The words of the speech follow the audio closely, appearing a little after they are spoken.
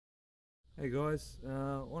Hey guys,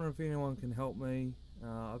 wonder if anyone can help me.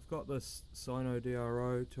 I've got this Sino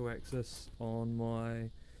DRO 2-axis on my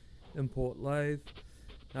import lathe.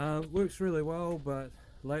 Works really well, but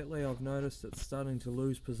lately I've noticed it's starting to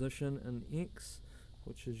lose position in X,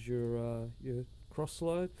 which is your cross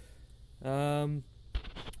slide.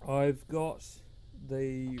 I've got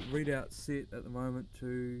the readout set at the moment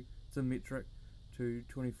to, it's a metric, to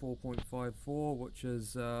 24.54, which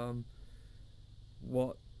is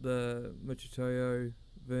what the Michitoyo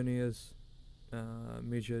verniers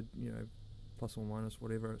measured, plus or minus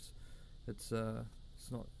whatever. It's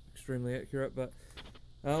not extremely accurate, but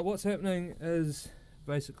what's happening is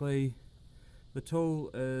basically the tool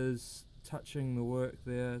is touching the work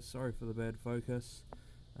there. Sorry for the bad focus.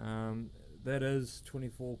 That is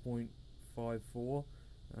 24.54.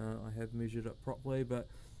 I have measured it properly, but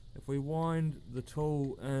if we wind the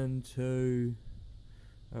tool into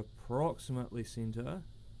approximately center,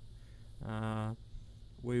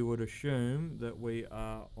 we would assume that we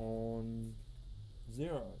are on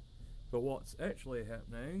 0. But what's actually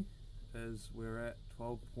happening is we're at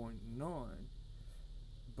 12.9.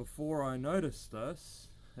 Before I noticed this,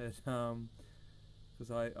 because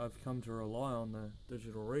I've come to rely on the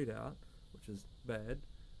digital readout, which is bad,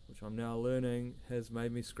 which I'm now learning has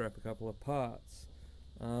made me scrap a couple of parts.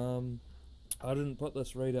 I didn't put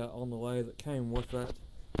this readout on the lathe that came with it.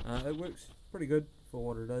 It works pretty good for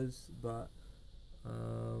what it is, but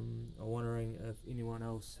I'm wondering if anyone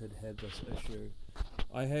else had this issue.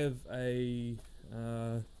 I have a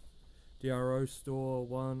DRO Store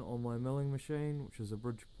 1 on my milling machine, which is a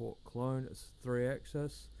Bridgeport clone. It's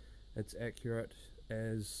 3-axis. It's accurate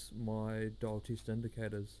as my dial test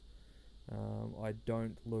indicators. I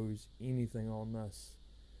don't lose anything on this,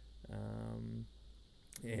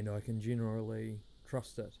 and I can generally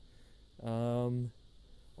trust it.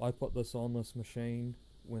 I put this on this machine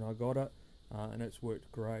when I got it, and it's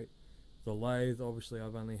worked great. The lathe, obviously,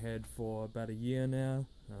 I've only had for about a year now,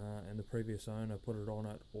 and the previous owner put it on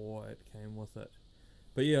it, or it came with it.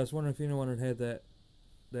 But yeah, I was wondering if anyone had that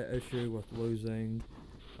issue with losing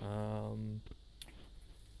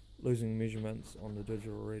measurements on the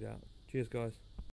digital readout. Cheers, guys.